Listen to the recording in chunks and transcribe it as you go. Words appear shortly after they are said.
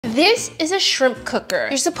This is a shrimp cooker.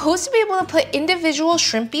 You're supposed to be able to put individual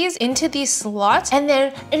shrimpies into these slots and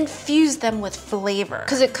then infuse them with flavor.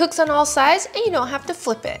 Because it cooks on all sides and you don't have to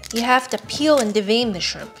flip it. You have to peel and devein the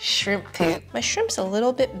shrimp. Shrimp poop. My shrimp's a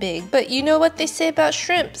little bit big, but you know what they say about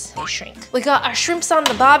shrimps? They shrink. We got our shrimps on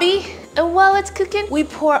the bobby, and while it's cooking, we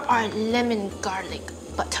pour our lemon garlic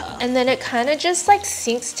butter. And then it kind of just like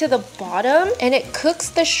sinks to the bottom and it cooks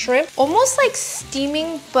the shrimp almost like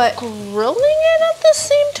steaming but grilling it at the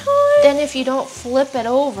same time. Then if you don't flip it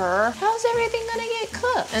over, how's everything gonna get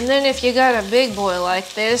cooked? And then if you got a big boy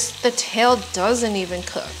like this, the tail doesn't even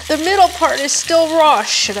cook. The middle part is still raw.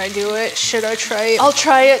 Should I do it? Should I try it? I'll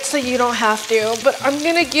try it so you don't have to, but I'm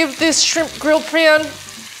gonna give this shrimp grill pan,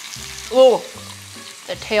 oh,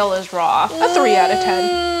 the tail is raw, a 3 out of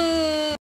 10.